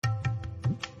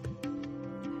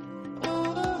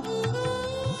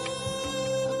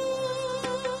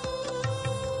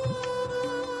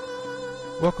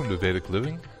Welcome to Vedic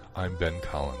Living. I'm Ben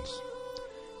Collins.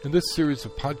 In this series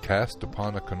of podcasts,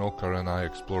 Aparna Kanolkar and I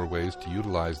explore ways to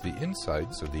utilize the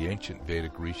insights of the ancient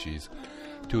Vedic rishis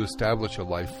to establish a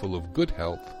life full of good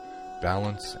health,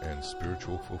 balance, and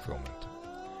spiritual fulfillment.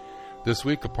 This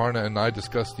week, Aparna and I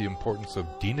discuss the importance of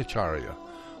Dinacharya,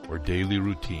 or daily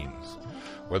routines.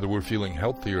 Whether we're feeling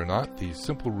healthy or not, these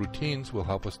simple routines will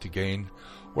help us to gain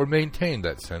or maintain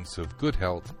that sense of good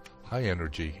health, high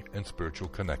energy, and spiritual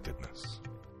connectedness.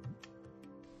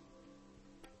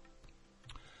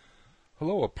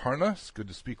 Hello, Aparna. It's good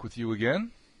to speak with you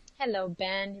again. Hello,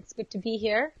 Ben. It's good to be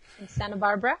here in Santa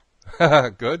Barbara.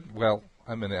 Good. Well,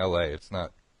 I'm in L.A. It's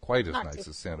not quite as nice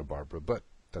as Santa Barbara, but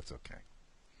that's okay.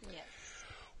 Yes.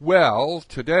 Well,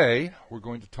 today we're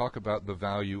going to talk about the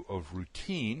value of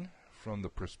routine from the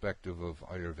perspective of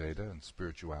Ayurveda and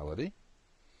spirituality.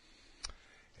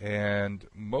 And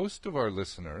most of our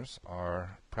listeners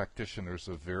are practitioners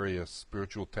of various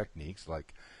spiritual techniques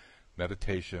like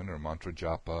meditation or mantra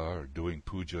japa or doing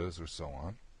pujas or so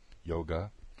on,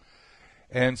 yoga.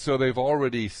 And so they've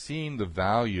already seen the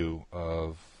value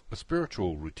of a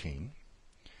spiritual routine.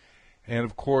 And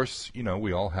of course,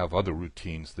 we all have other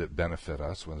routines that benefit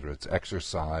us, whether it's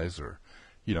exercise or,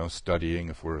 studying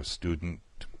if we're a student,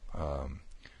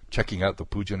 checking out the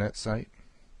PujaNet site.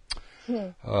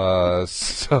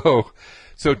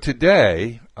 So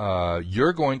today,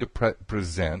 you're going to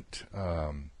present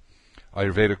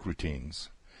Ayurvedic routines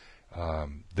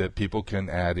that people can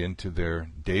add into their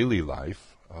daily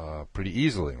life pretty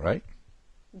easily, right?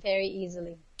 Very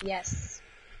easily, yes.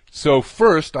 So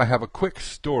first, I have a quick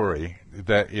story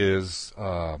that is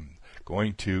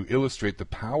going to illustrate the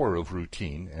power of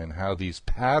routine and how these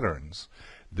patterns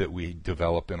that we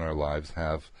develop in our lives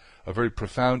have a very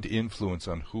profound influence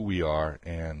on who we are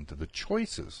and the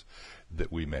choices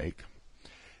that we make.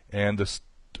 And the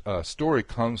story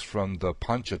comes from the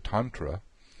Panchatantra,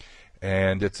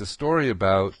 and it's a story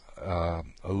about a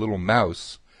little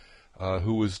mouse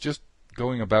who was just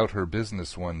going about her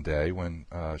business one day when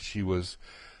she was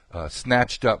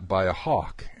snatched up by a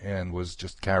hawk and was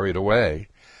just carried away.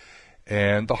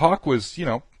 And the hawk was,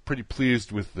 pretty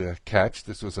pleased with the catch.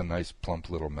 This was a nice, plump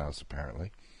little mouse,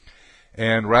 apparently.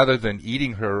 And rather than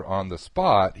eating her on the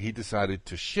spot, he decided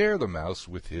to share the mouse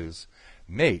with his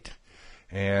mate.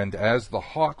 And as the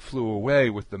hawk flew away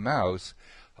with the mouse,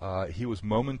 he was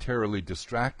momentarily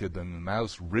distracted, and the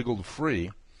mouse wriggled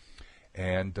free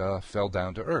and fell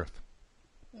down to earth.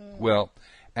 Well,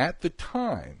 at the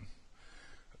time,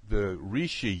 the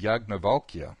rishi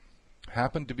Yagnavalkya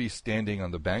happened to be standing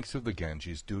on the banks of the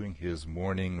Ganges doing his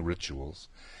morning rituals,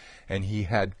 and he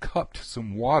had cupped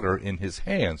some water in his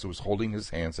hands. He was holding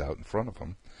his hands out in front of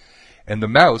him, and the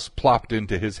mouse plopped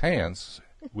into his hands,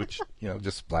 which,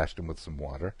 just splashed him with some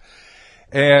water.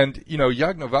 And,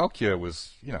 Yagnavalkya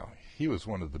was, he was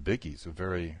one of the biggies, a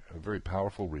very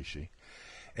powerful rishi.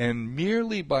 And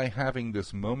merely by having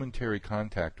this momentary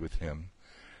contact with him,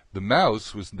 the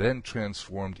mouse was then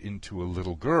transformed into a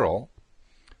little girl,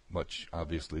 much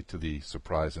obviously to the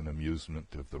surprise and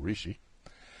amusement of the rishi.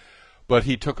 But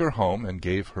he took her home and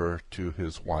gave her to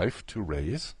his wife to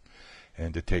raise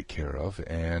and to take care of.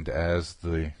 And as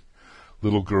the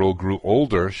little girl grew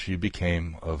older, she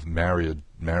became of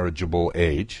marriageable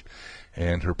age,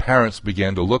 and her parents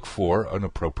began to look for an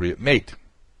appropriate mate.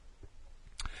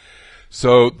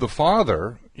 So the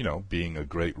father, being a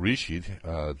great rishi,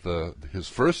 his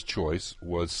first choice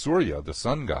was Surya, the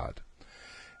sun god.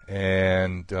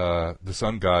 And the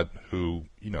sun god, who,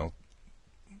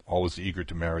 always eager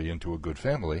to marry into a good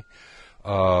family,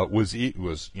 was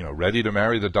ready to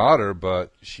marry the daughter,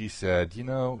 but she said,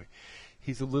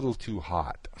 he's a little too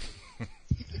hot.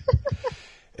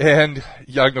 And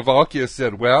Yagnavalkya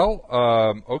said, well,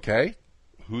 okay,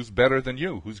 who's better than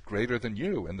you? Who's greater than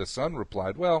you? And the sun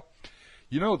replied, well,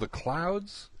 the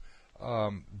clouds,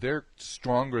 they're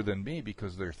stronger than me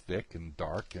because they're thick and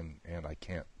dark and I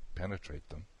can't penetrate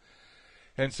them.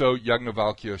 And so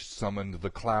Yagnavalkya summoned the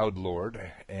cloud lord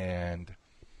and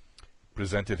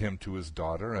presented him to his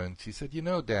daughter, and she said,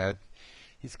 Dad,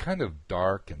 he's kind of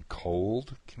dark and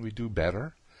cold. Can we do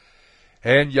better?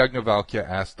 And Yagnavalkya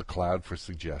asked the cloud for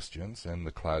suggestions, and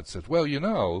the cloud said, well,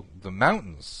 the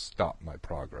mountains stop my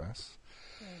progress.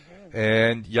 Mm-hmm.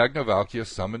 And Yagnavalkya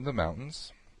summoned the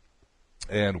mountains,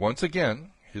 and once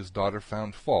again, his daughter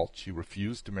found fault. She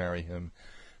refused to marry him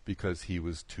because he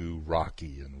was too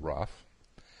rocky and rough.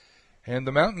 And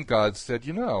the mountain gods said,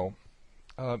 you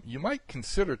might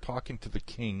consider talking to the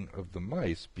king of the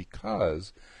mice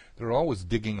because they're always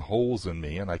digging holes in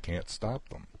me and I can't stop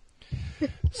them.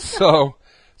 So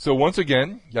So once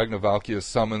again, Yagnavalkya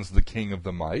summons the king of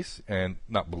the mice, and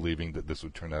not believing that this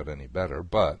would turn out any better,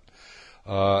 but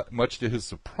much to his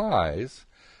surprise,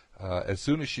 as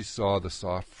soon as she saw the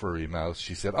soft furry mouse,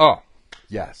 she said, "Oh,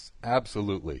 yes,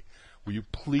 absolutely. Will you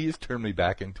please turn me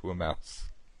back into a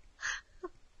mouse?"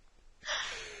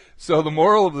 So the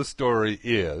moral of the story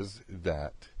is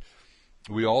that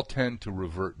we all tend to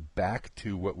revert back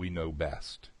to what we know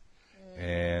best.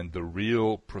 And the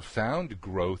real profound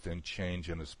growth and change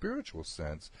in a spiritual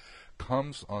sense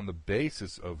comes on the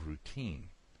basis of routine.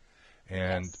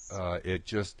 And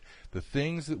the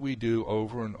things that we do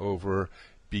over and over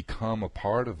become a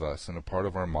part of us and a part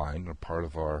of our mind and a part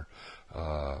of our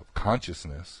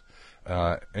consciousness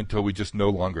until we just no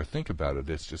longer think about it.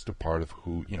 It's just a part of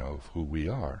who we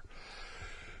are.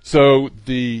 So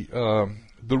the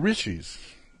rishis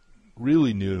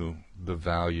really knew the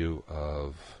value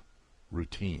of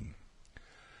routine.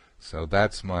 So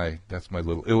that's my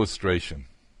little illustration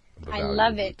of the value I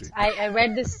love of it. routine. I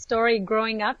read this story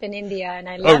growing up in India, and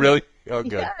I love it. Oh, really? Oh,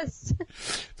 good. Yes.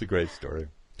 It's a great story.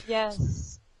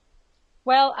 Yes.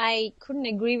 Well, I couldn't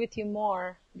agree with you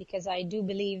more, because I do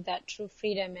believe that true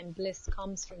freedom and bliss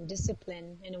comes from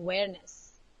discipline and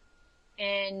awareness.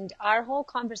 And our whole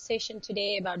conversation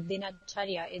today about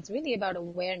Dinacharya is really about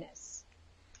awareness.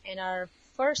 And our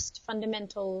first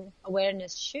fundamental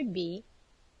awareness should be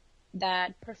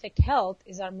that perfect health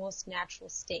is our most natural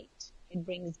state. It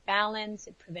brings balance,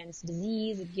 it prevents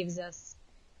disease, it gives us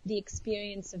the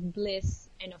experience of bliss,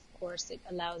 and of course it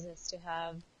allows us to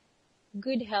have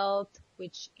good health,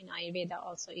 which in Ayurveda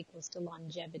also equals to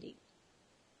longevity.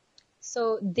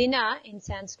 So Dina in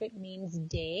Sanskrit means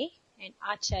day, and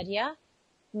Acharya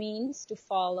means to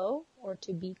follow or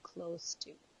to be close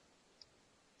to.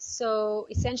 So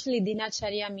essentially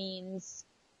Dinacharya means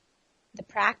the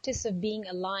practice of being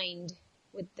aligned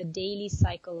with the daily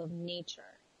cycle of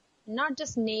nature. Not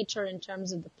just nature in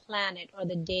terms of the planet or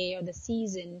the day or the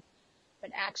season,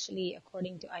 but actually,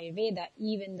 according to Ayurveda,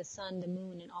 even the sun, the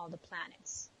moon, and all the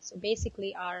planets. So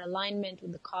basically our alignment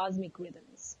with the cosmic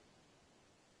rhythms.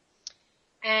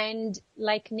 And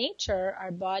like nature,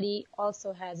 our body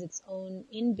also has its own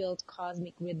inbuilt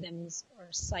cosmic rhythms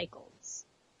or cycles.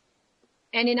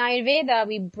 And in Ayurveda,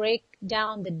 we break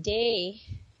down the day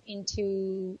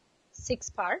into 6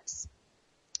 parts,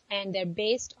 and they're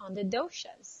based on the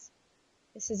doshas.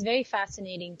 This is very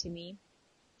fascinating to me,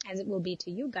 as it will be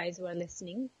to you guys who are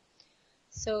listening.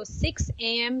 So 6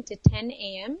 a.m. to 10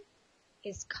 a.m.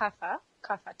 is kapha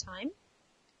time.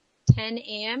 10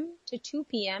 a.m. to 2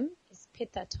 p.m. is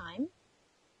pitta time.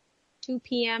 2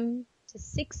 p.m. to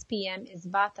 6 p.m. is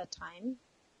vata time.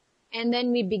 And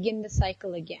then we begin the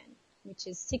cycle again, which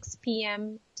is 6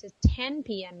 p.m. to 10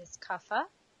 p.m. is kapha,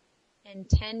 and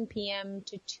 10 p.m.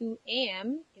 to 2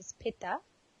 a.m. is pitta,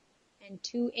 and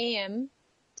 2 a.m.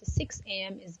 to 6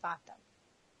 a.m. is vata.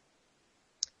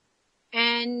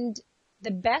 And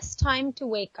the best time to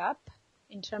wake up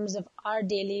in terms of our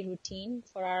daily routine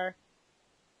for our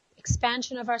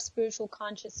expansion of our spiritual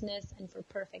consciousness and for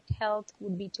perfect health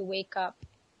would be to wake up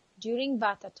during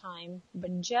vata time,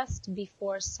 but just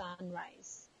before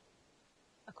sunrise.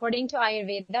 According to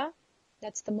Ayurveda,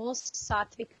 that's the most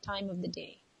sattvic time of the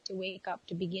day to wake up,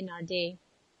 to begin our day.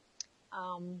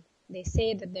 They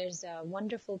say that there's a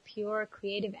wonderful, pure,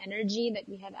 creative energy that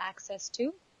we have access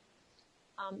to.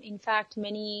 In fact,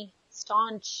 many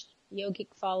staunch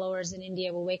yogic followers in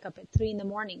India will wake up at 3 in the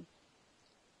morning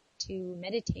to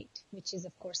meditate, which is,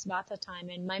 of course, vata time.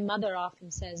 And my mother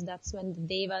often says that's when the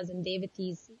devas and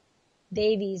devatas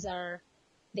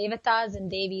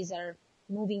are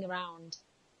moving around.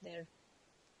 They're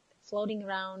floating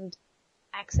around,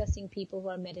 accessing people who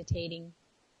are meditating.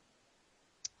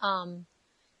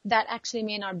 That actually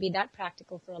may not be that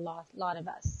practical for a lot of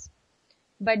us.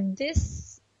 But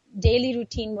this daily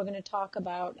routine we're going to talk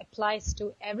about applies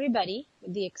to everybody,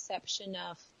 with the exception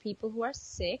of people who are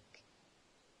sick,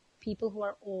 people who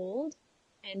are old,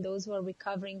 and those who are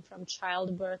recovering from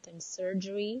childbirth and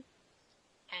surgery,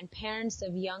 and parents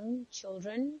of young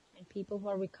children, and people who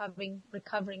are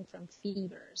recovering from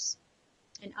fevers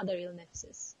and other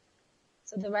illnesses.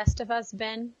 So the rest of us,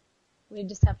 Ben, we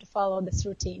just have to follow this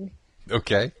routine.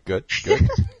 Okay, good.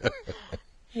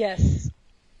 Yes.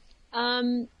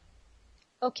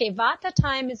 Okay, vata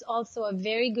time is also a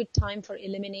very good time for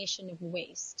elimination of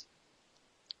waste.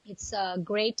 It's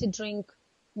great to drink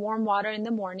warm water in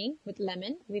the morning with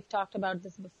lemon. We've talked about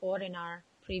this before in our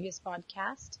previous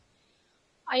podcast.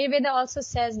 Ayurveda also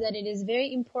says that it is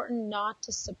very important not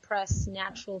to suppress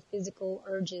natural physical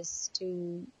urges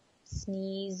to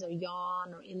sneeze or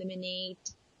yawn or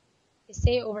eliminate. They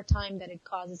say over time that it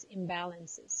causes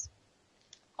imbalances.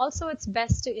 Also, it's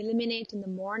best to eliminate in the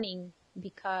morning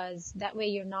because that way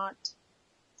you're not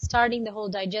starting the whole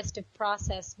digestive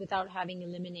process without having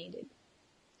eliminated.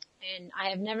 And I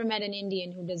have never met an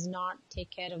Indian who does not take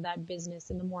care of that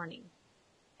business in the morning,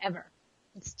 ever.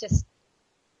 It's just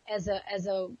as a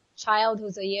child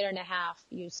who's a year and a half,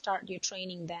 you start your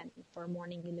training then for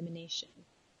morning elimination.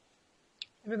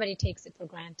 Everybody takes it for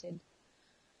granted.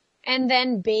 And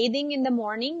then bathing in the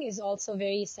morning is also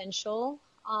very essential.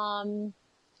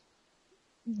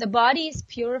 The body is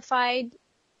purified.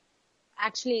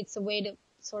 Actually, it's a way to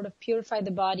sort of purify the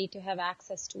body to have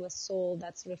access to a soul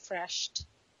that's refreshed,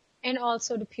 and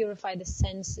also to purify the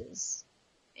senses.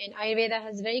 And Ayurveda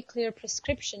has very clear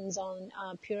prescriptions on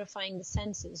purifying the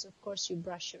senses. Of course, you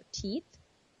brush your teeth,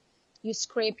 you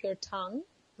scrape your tongue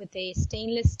with a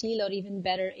stainless steel or even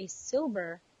better, a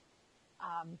silver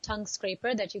tongue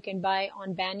scraper that you can buy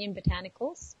on Banyan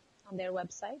Botanicals on their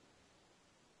website.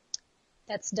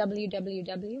 That's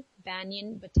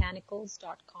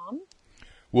www.banyanbotanicals.com.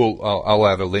 I'll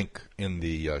add a link in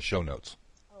the show notes.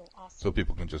 Oh, awesome. So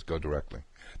people can just go directly.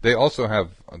 They also have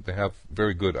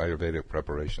very good Ayurvedic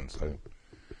preparations. I'm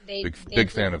big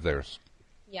fan of theirs.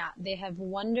 Yeah, they have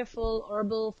wonderful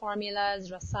herbal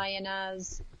formulas,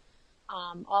 rasayanas,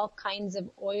 all kinds of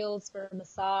oils for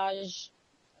massage,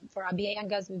 for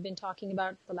abhyangas we've been talking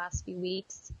about the last few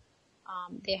weeks.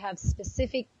 They have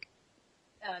specific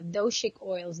doshic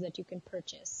oils that you can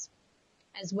purchase,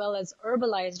 as well as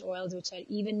herbalized oils, which are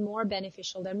even more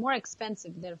beneficial. They're more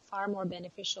expensive. They're far more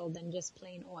beneficial than just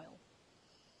plain oil.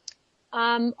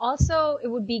 Also, it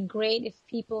would be great if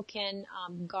people can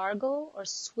gargle or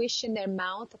swish in their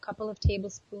mouth a couple of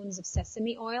tablespoons of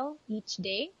sesame oil each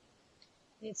day.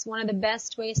 It's one of the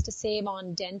best ways to save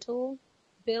on dental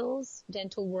bills,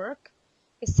 dental work.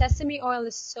 Because sesame oil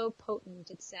is so potent.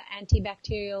 It's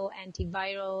antibacterial,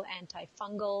 antiviral,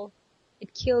 antifungal.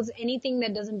 It kills anything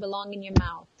that doesn't belong in your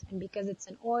mouth. And because it's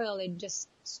an oil,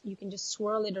 you can just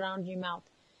swirl it around your mouth.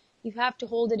 You have to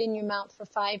hold it in your mouth for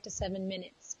 5 to 7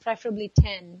 minutes, preferably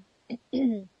 10.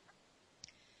 And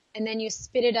then you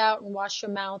spit it out and wash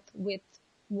your mouth with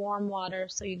warm water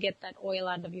so you get that oil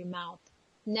out of your mouth.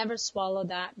 Never swallow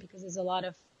that because there's a lot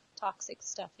of toxic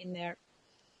stuff in there.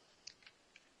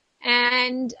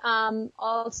 And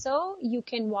also, you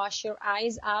can wash your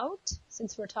eyes out.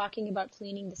 Since we're talking about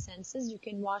cleaning the senses, you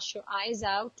can wash your eyes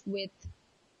out with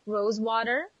rose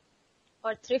water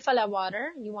or triphala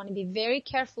water. You want to be very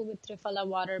careful with triphala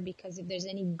water because if there's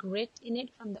any grit in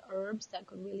it from the herbs, that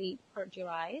could really hurt your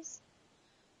eyes.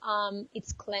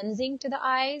 It's cleansing to the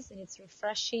eyes and it's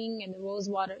refreshing, and the rose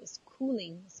water is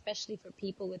cooling, especially for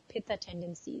people with pitta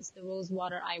tendencies, the rose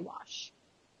water eye wash.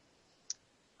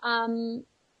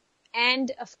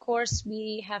 And of course,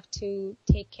 we have to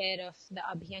take care of the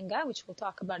abhyanga, which we'll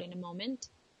talk about in a moment.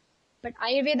 But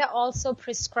Ayurveda also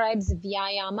prescribes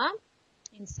vyayama.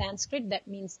 In Sanskrit, that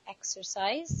means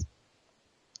exercise.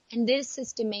 And this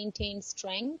is to maintain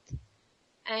strength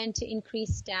and to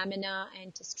increase stamina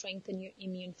and to strengthen your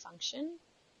immune function.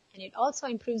 And it also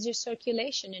improves your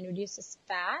circulation and reduces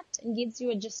fat and gives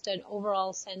you just an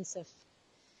overall sense of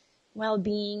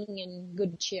well-being and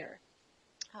good cheer.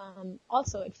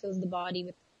 Also, it fills the body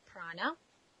with prana.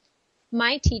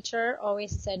 My teacher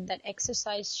always said that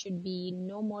exercise should be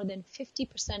no more than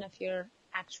 50% of your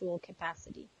actual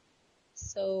capacity.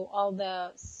 So all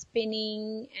the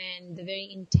spinning and the very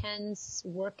intense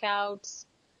workouts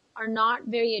are not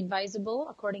very advisable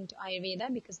according to Ayurveda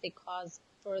because they cause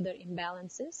further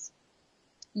imbalances.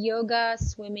 Yoga,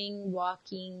 swimming,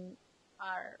 walking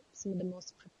are some of the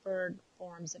most preferred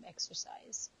forms of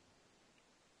exercise.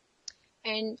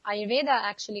 And Ayurveda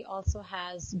actually also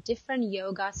has different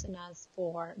yogasanas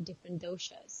for different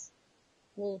doshas.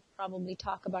 We'll probably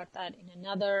talk about that in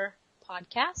another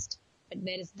podcast, but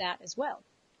there is that as well.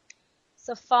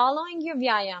 So following your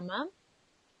vyayama,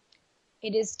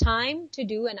 it is time to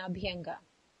do an abhyanga.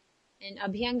 And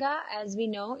abhyanga, as we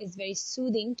know, is very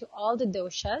soothing to all the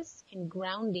doshas and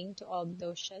grounding to all the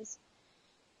doshas.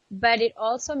 But it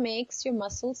also makes your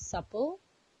muscles supple.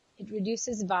 It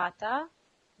reduces vata.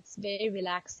 It's very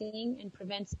relaxing and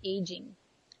prevents aging.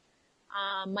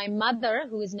 My mother,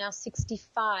 who is now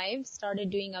 65,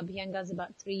 started doing abhyangas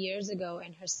about 3 years ago,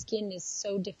 and her skin is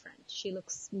so different. She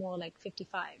looks more like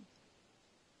 55.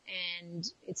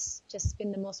 And it's just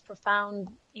been the most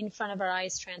profound in front of our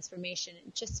eyes transformation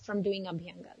just from doing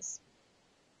abhyangas.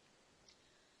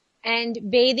 And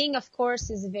bathing, of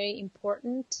course, is a very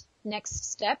important next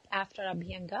step after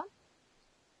abhyanga.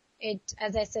 It,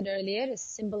 as I said earlier, it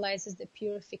symbolizes the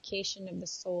purification of the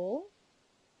soul.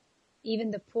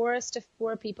 Even the poorest of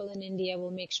poor people in India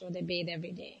will make sure they bathe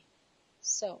every day.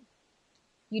 So,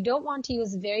 You don't want to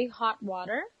use very hot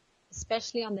water,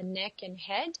 especially on the neck and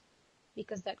head,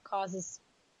 because that causes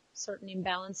certain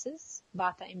imbalances,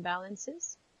 vata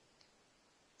imbalances.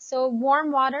 So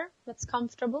warm water that's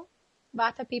comfortable.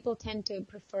 Vata people tend to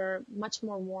prefer much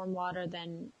more warm water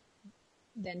than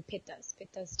pittas.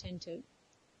 Pittas tend to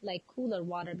like cooler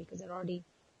water because they're already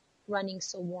running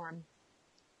so warm.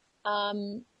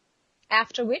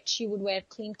 After which you would wear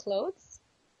clean clothes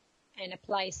and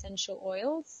apply essential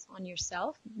oils on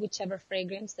yourself, whichever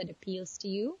fragrance that appeals to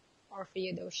you or for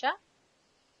your dosha.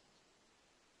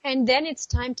 And then it's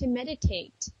time to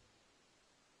meditate.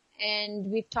 And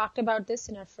we've talked about this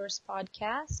in our first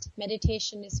podcast.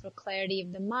 Meditation is for clarity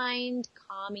of the mind,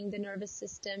 calming the nervous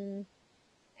system,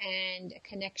 and a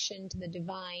connection to the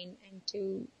divine and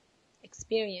to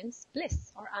experience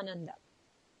bliss or ananda.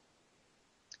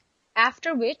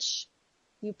 After which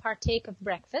you partake of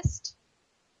breakfast.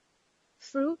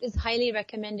 Fruit is highly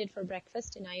recommended for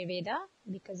breakfast in Ayurveda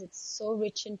because it's so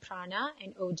rich in prana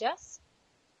and ojas,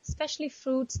 especially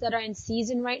fruits that are in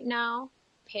season right now.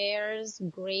 Pears,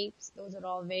 grapes, those are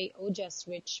all very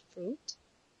ojas-rich fruit.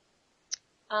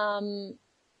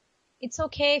 It's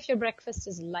okay if your breakfast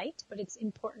is light, but it's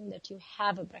important that you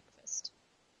have a breakfast.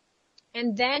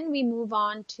 And then we move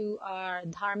on to our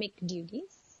dharmic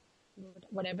duties,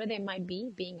 whatever they might be,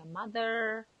 being a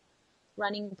mother,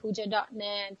 running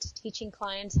puja.net, teaching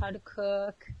clients how to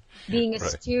cook, being a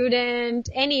student,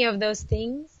 any of those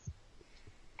things.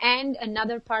 And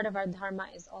another part of our dharma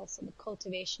is also the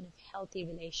cultivation of healthy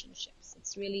relationships.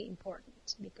 It's really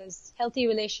important because healthy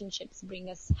relationships bring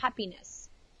us happiness,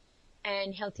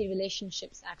 and healthy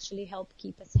relationships actually help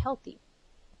keep us healthy.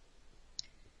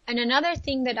 And another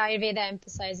thing that Ayurveda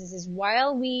emphasizes is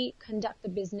while we conduct the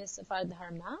business of our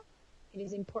dharma, it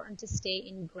is important to stay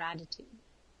in gratitude.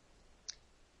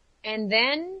 And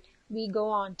then we go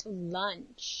on to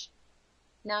lunch.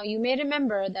 Now, you may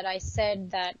remember that I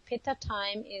said that Pitta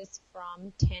time is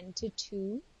from 10 to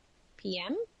 2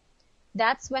 p.m.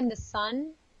 That's when the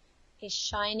sun is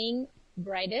shining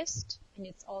brightest, and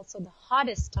it's also the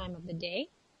hottest time of the day.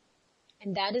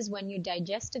 And that is when your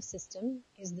digestive system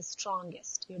is the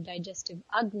strongest. Your digestive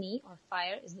Agni, or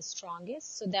fire, is the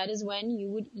strongest. So that is when you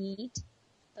would eat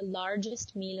the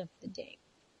largest meal of the day.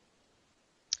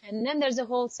 And then there's a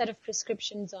whole set of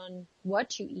prescriptions on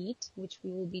what you eat, which we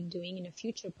will be doing in a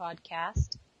future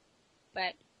podcast.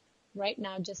 But right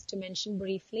now, just to mention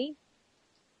briefly,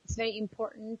 it's very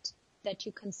important that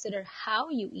you consider how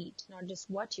you eat, not just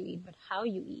what you eat, but how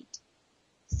you eat.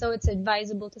 So it's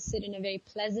advisable to sit in a very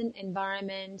pleasant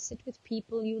environment, sit with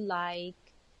people you like,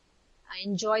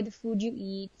 enjoy the food you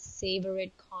eat, savor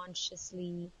it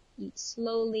consciously, eat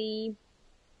slowly,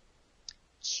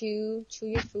 chew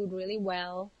your food really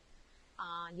well.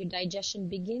 Your digestion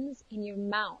begins in your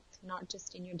mouth, not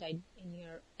just in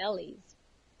your bellies.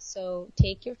 So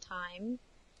take your time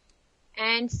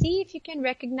and see if you can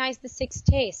recognize the 6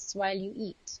 tastes while you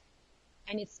eat.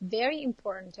 And it's very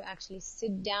important to actually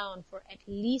sit down for at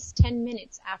least 10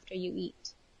 minutes after you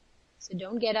eat. So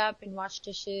don't get up and wash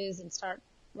dishes and start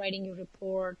writing your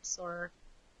reports or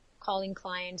calling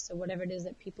clients or whatever it is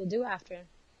that people do after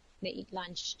they eat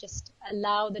lunch. Just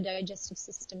allow the digestive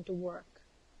system to work.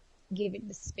 Give it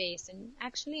the space and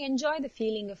actually enjoy the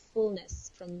feeling of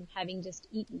fullness from having just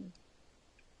eaten.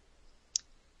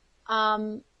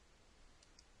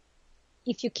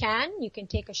 If you can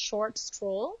take a short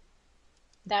stroll.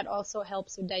 That also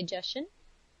helps with digestion.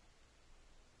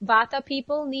 Vata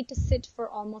people need to sit for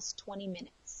almost 20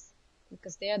 minutes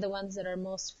because they are the ones that are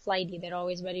most flighty. They're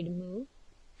always ready to move.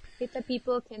 Pitta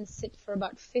people can sit for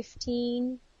about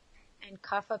 15, and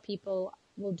Kapha people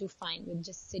will do fine with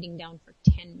just sitting down for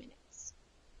 10 minutes.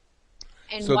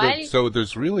 And so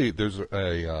there's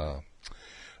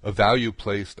a value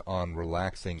placed on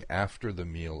relaxing after the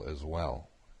meal as well.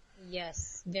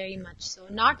 Yes, very much so.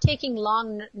 Not taking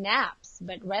long naps,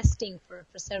 but resting for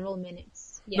several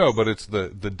minutes. Yes. No, but it's the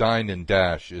dine and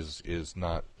dash is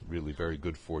not really very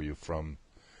good for you from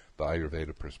the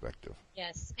Ayurveda perspective.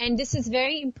 Yes, and this is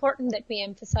very important that we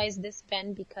emphasize this,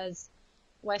 Ben, because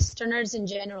Westerners in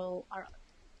general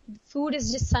food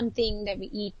is just something that we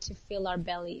eat to fill our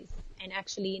bellies. And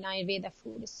actually in Ayurveda,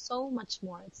 food is so much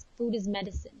more. Food is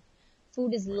medicine.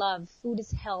 Food is love. Food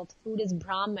is health. Food is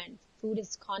Brahman. Food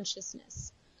is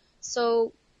consciousness.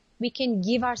 So we can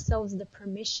give ourselves the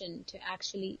permission to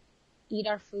actually eat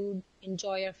our food,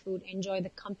 enjoy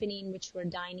the company in which we're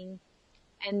dining,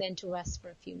 and then to rest for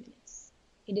a few minutes.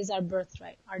 It is our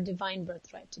birthright, our divine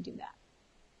birthright to do that.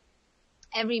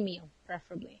 Every meal,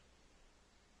 preferably.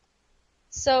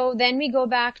 So then we go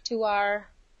back to our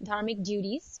dharmic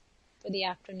duties for the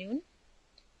afternoon.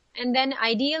 And then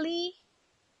ideally,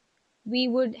 We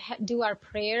would do our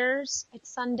prayers at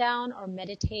sundown or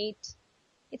meditate.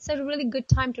 It's a really good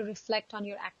time to reflect on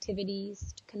your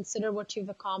activities, to consider what you've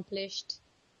accomplished,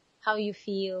 how you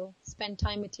feel, spend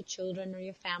time with your children or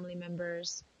your family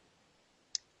members.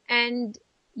 And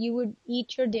you would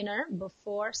eat your dinner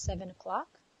before 7 o'clock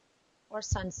or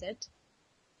sunset.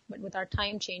 But with our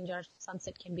time change, our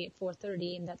sunset can be at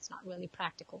 4:30, and that's not really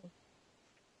practical.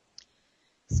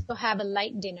 So have a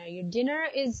light dinner. Your dinner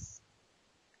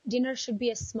should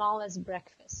be as small as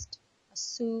breakfast. A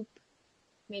soup,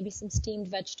 maybe some steamed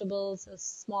vegetables, a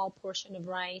small portion of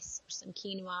rice or some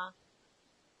quinoa.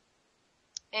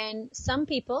 And some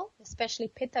people, especially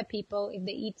Pitta people, if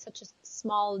they eat such a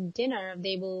small dinner,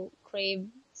 they will crave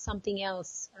something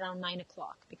else around 9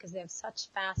 o'clock because they have such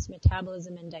fast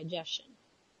metabolism and digestion.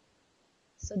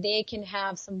 So they can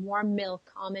have some warm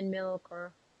milk, almond milk,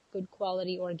 or good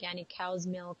quality organic cow's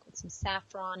milk with some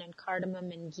saffron and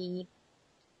cardamom and ghee.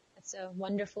 That's a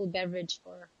wonderful beverage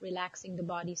for relaxing the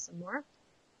body some more.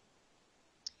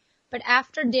 But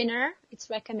after dinner, it's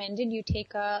recommended you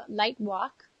take a light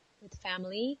walk with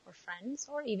family or friends,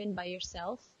 or even by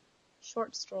yourself,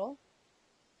 short stroll.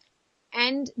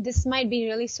 And this might be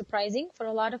really surprising for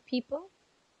a lot of people,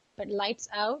 but lights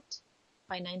out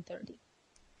by 9:30.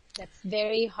 That's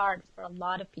very hard for a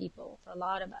lot of people, for a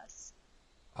lot of us.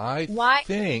 I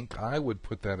think I would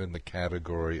put that in the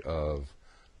category of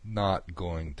not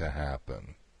going to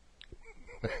happen.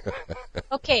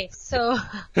 Okay, so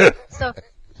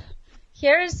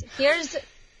here's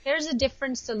a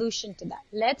different solution to that.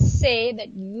 Let's say that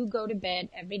you go to bed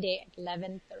every day at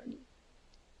 11:30.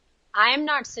 I am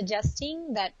not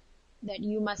suggesting that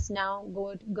you must now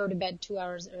go to bed 2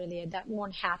 hours earlier. That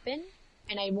won't happen,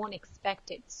 and I won't expect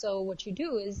it. So what you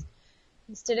do is,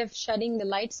 instead of shutting the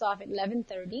lights off at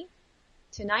 11:30,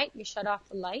 tonight you shut off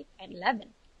the light at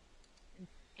 11.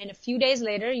 And a few days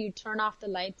later, you turn off the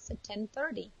lights at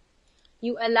 10:30.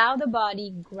 You allow the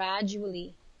body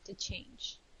gradually to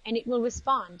change, and it will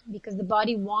respond because the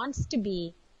body wants to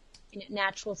be in a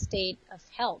natural state of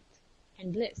health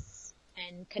and bliss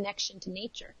and connection to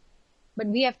nature. But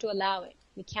we have to allow it.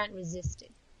 We can't resist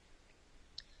it.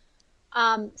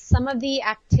 Some of the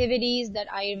activities that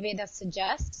Ayurveda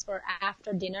suggests for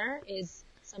after dinner is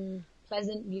some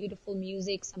pleasant, beautiful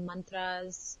music, some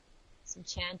mantras, some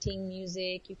chanting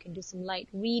music. You can do some light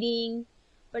reading,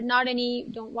 but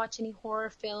don't watch any horror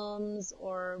films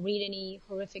or read any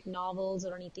horrific novels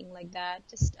or anything like that.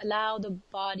 Just allow the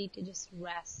body to just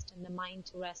rest and the mind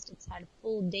to rest. It's had a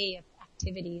full day of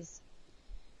activities.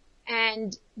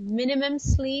 And minimum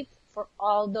sleep for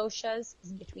all doshas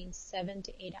is between 7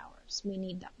 to 8 hours. We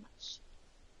need that much.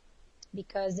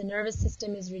 Because the nervous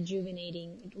system is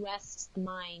rejuvenating. It rests the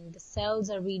mind. The cells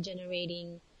are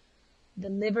regenerating. The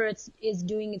liver is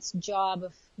doing its job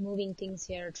of moving things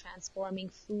here, transforming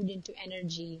food into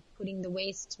energy, putting the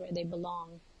wastes where they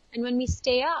belong. And when we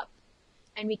stay up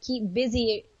and we keep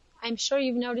busy, I'm sure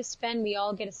you've noticed, Ben, we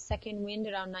all get a second wind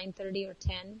around 9:30 or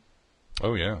 10.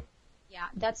 Oh, yeah. Yeah,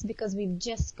 that's because we've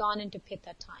just gone into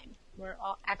Pitta time. We're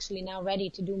all actually now ready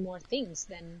to do more things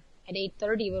than at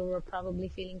 8:30 where we're probably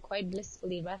feeling quite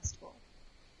blissfully restful.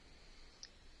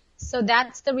 So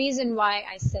that's the reason why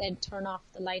I said turn off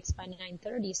the lights by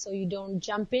 9:30 so you don't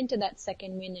jump into that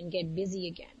second wind and get busy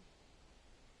again.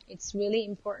 It's really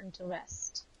important to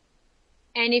rest.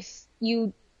 And if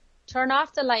you turn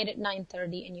off the light at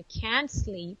 9:30 and you can't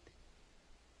sleep,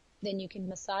 then you can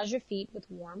massage your feet with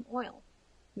warm oil.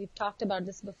 We've talked about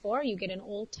this before. You get an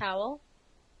old towel,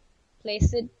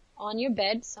 place it on your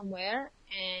bed somewhere,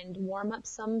 and warm up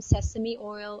some sesame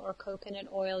oil or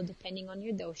coconut oil depending on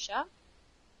your dosha.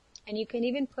 And you can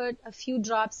even put a few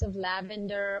drops of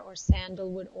lavender or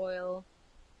sandalwood oil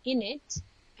in it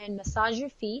and massage your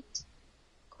feet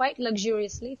quite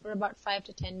luxuriously for about 5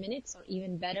 to 10 minutes, or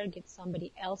even better, get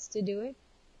somebody else to do it.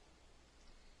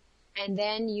 And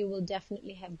then you will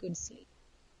definitely have good sleep.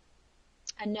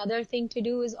 Another thing to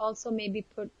do is also maybe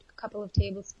put a couple of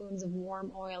tablespoons of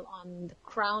warm oil on the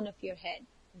crown of your head,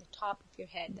 the top of your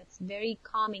head. That's very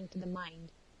calming to the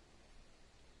mind.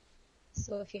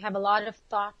 So if you have a lot of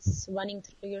thoughts running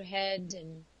through your head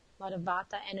and a lot of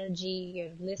vata energy,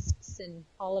 your lists and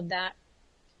all of that,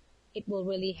 it will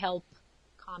really help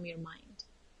calm your mind.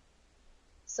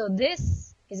 So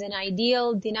this is an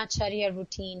ideal Dinacharya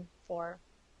routine for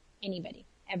anybody,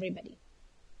 everybody.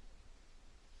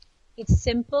 It's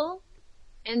simple,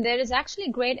 and there is actually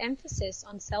great emphasis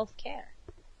on self-care,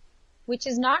 which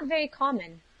is not very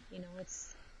common.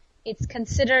 It's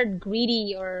considered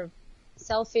greedy or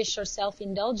selfish or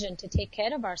self-indulgent to take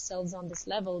care of ourselves on this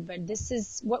level, but this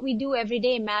is what we do every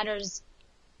day matters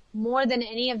more than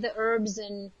any of the herbs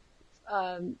and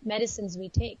medicines we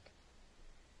take.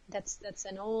 That's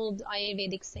an old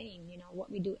Ayurvedic saying. What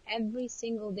we do every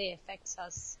single day affects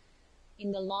us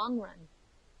in the long run.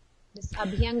 This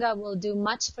Abhyanga will do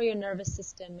much for your nervous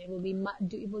system. It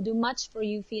will do much for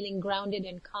you feeling grounded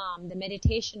and calm. The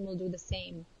meditation will do the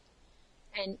same.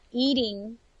 And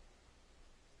eating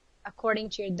according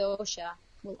to your dosha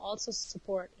will also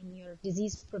support in your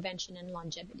disease prevention and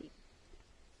longevity.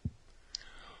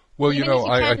 Well,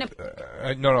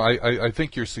 I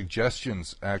think your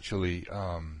suggestions actually,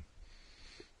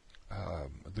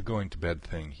 the going to bed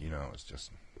thing, is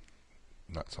just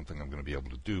not something I'm going to be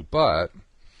able to do. But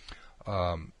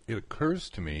it occurs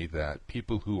to me that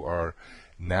people who are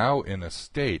now in a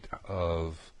state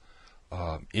of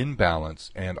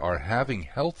imbalance and are having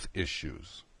health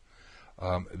issues,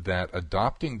 that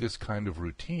adopting this kind of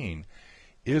routine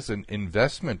is an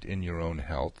investment in your own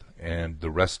health and the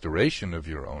restoration of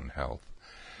your own health.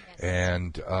 Yes.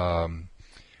 And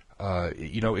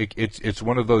it's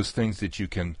one of those things that you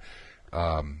can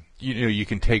you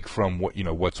can take from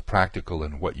what's practical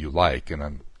and what you like. And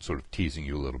I'm sort of teasing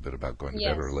you a little bit about going to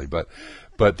bed early, but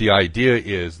the idea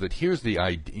is that here's the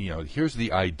ideal.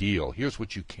 Here's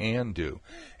what you can do,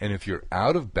 and if you're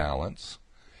out of balance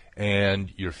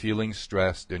and you're feeling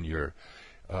stressed and you're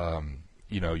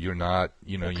not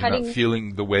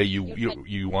feeling the way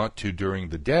you want to during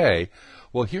the day,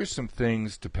 well, here's some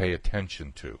things to pay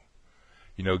attention to.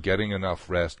 Getting enough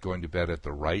rest, going to bed at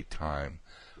the right time,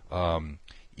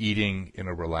 eating in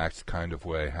a relaxed kind of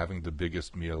way, having the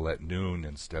biggest meal at noon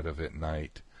instead of at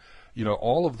night.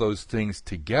 All of those things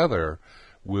together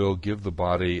will give the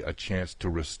body a chance to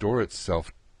restore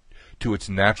itself to its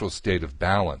natural state of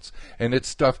balance. And it's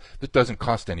stuff that doesn't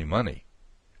cost any money.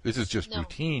 This is just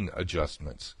routine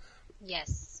adjustments.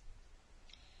 Yes.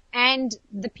 And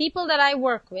the people that I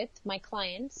work with, my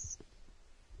clients,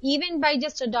 even by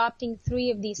just adopting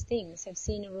 3 of these things, have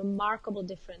seen a remarkable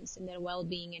difference in their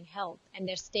well-being and health and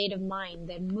their state of mind,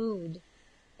 their mood,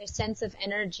 their sense of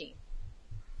energy.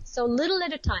 So little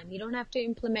at a time. You don't have to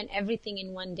implement everything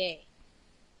in one day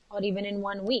or even in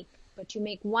 1 week, but you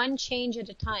make one change at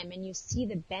a time and you see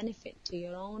the benefit to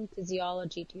your own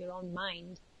physiology, to your own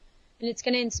mind, and it's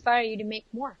going to inspire you to make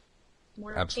more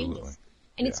Absolutely. changes.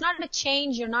 And it's not a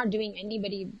change. You're not doing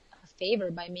anybody a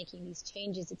favor by making these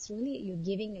changes. It's really you're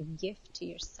giving a gift to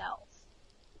yourself.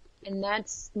 And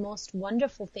that's the most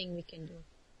wonderful thing we can do.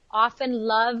 Often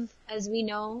love, as we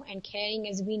know, and caring,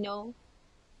 as we know,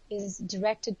 is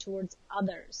directed towards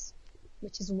others,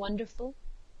 which is wonderful.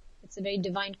 It's a very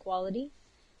divine quality.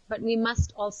 But we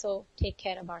must also take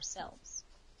care of ourselves.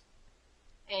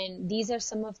 And these are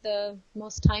some of the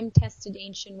most time-tested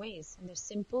ancient ways. And they're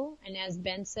simple, and as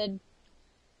Ben said,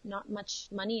 not much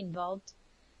money involved,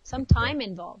 some time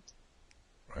involved.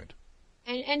 Right.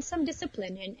 And some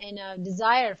discipline and a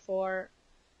desire for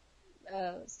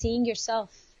seeing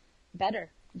yourself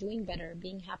better, doing better,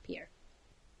 being happier.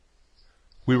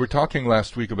 We were talking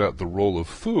last week about the role of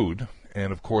food,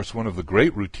 and of course one of the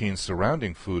great routines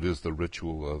surrounding food is the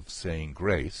ritual of saying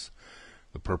grace,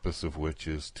 the purpose of which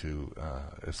is to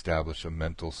establish a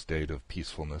mental state of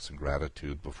peacefulness and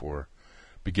gratitude before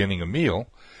beginning a meal.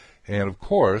 And of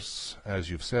course, as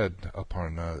you've said,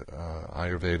 Aparna,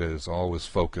 Ayurveda is always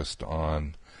focused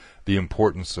on the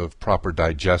importance of proper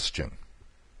digestion.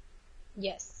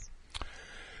 Yes.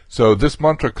 So this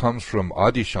mantra comes from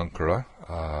Adi Shankara.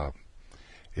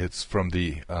 It's from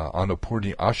the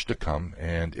Annapurni Ashtakam,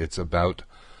 and it's about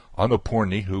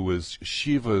Annapurni, who was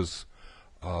Shiva's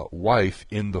wife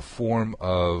in the form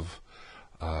of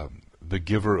the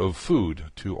giver of food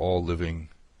to all living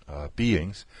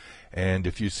beings. And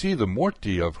if you see the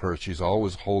murti of her, she's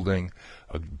always holding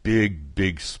a big,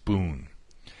 big spoon.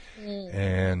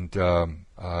 And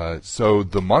so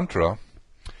the mantra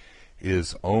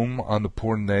is Om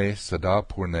Annapurne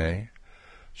Sadapurne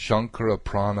Shankara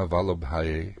Prana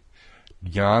Vallabhaye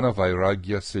Jnana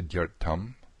Vairagya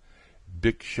Siddhyartham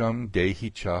Bhiksham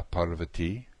Dehi Cha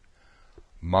Parvati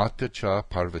Mata Cha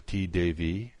Parvati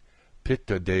Devi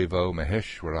Pitta Devo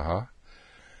Maheshwaraha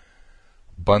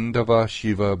Bandhava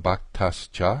Shiva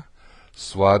Bhaktascha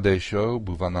Swadesho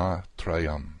Bhuvana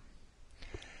Trayam.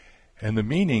 And the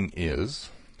meaning is,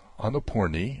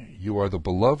 Annapurni, you are the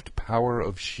beloved power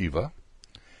of Shiva.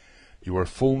 You are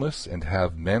fullness and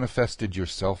have manifested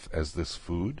yourself as this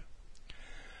food.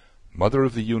 Mother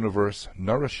of the universe,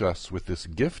 nourish us with this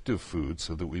gift of food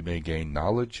so that we may gain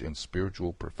knowledge and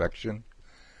spiritual perfection.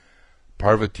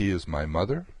 Parvati is my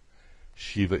mother.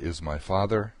 Shiva is my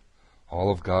father.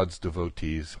 All of God's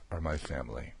devotees are my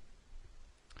family.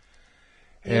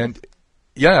 And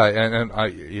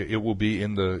it will be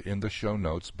in the show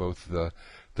notes, both the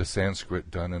the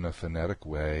Sanskrit done in a phonetic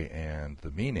way and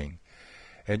the meaning.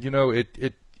 And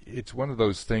it's one of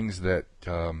those things that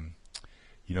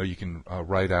you can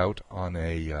write out on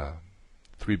a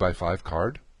 3x5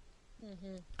 card.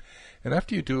 Mm-hmm. And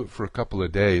after you do it for a couple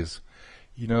of days,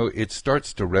 it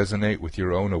starts to resonate with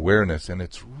your own awareness, and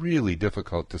it's really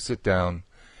difficult to sit down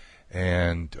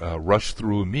and rush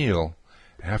through a meal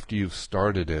after you've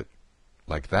started it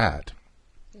like that.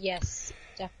 Yes,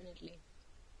 definitely.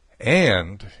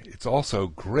 And it's also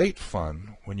great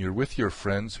fun when you're with your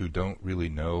friends who don't really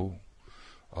know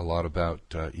a lot about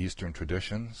Eastern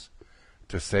traditions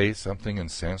to say something in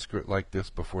Sanskrit like this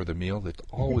before the meal. That's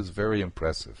always very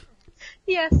impressive.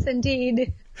 Yes,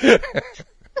 indeed.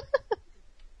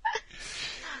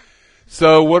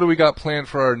 So what do we got planned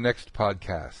for our next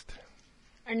podcast?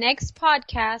 Our next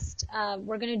podcast,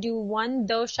 we're going to do one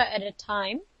dosha at a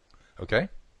time. Okay.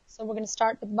 So we're going to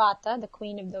start with Vata, the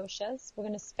queen of doshas. We're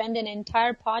going to spend an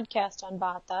entire podcast on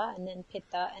Vata, and then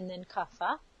Pitta, and then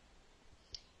Kapha.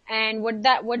 And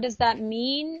what does that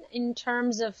mean in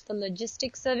terms of the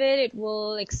logistics of it? It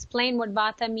will explain what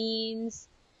Vata means.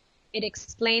 It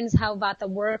explains how Vata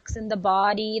works in the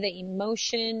body, the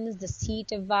emotions, the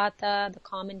seat of Vata, the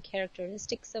common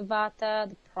characteristics of Vata,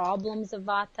 the problems of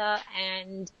Vata,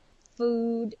 and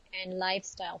food and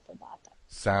lifestyle for Vata.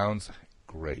 Sounds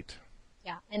great.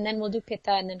 Yeah, and then we'll do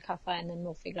Pitta and then Kapha, and then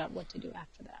we'll figure out what to do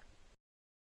after that.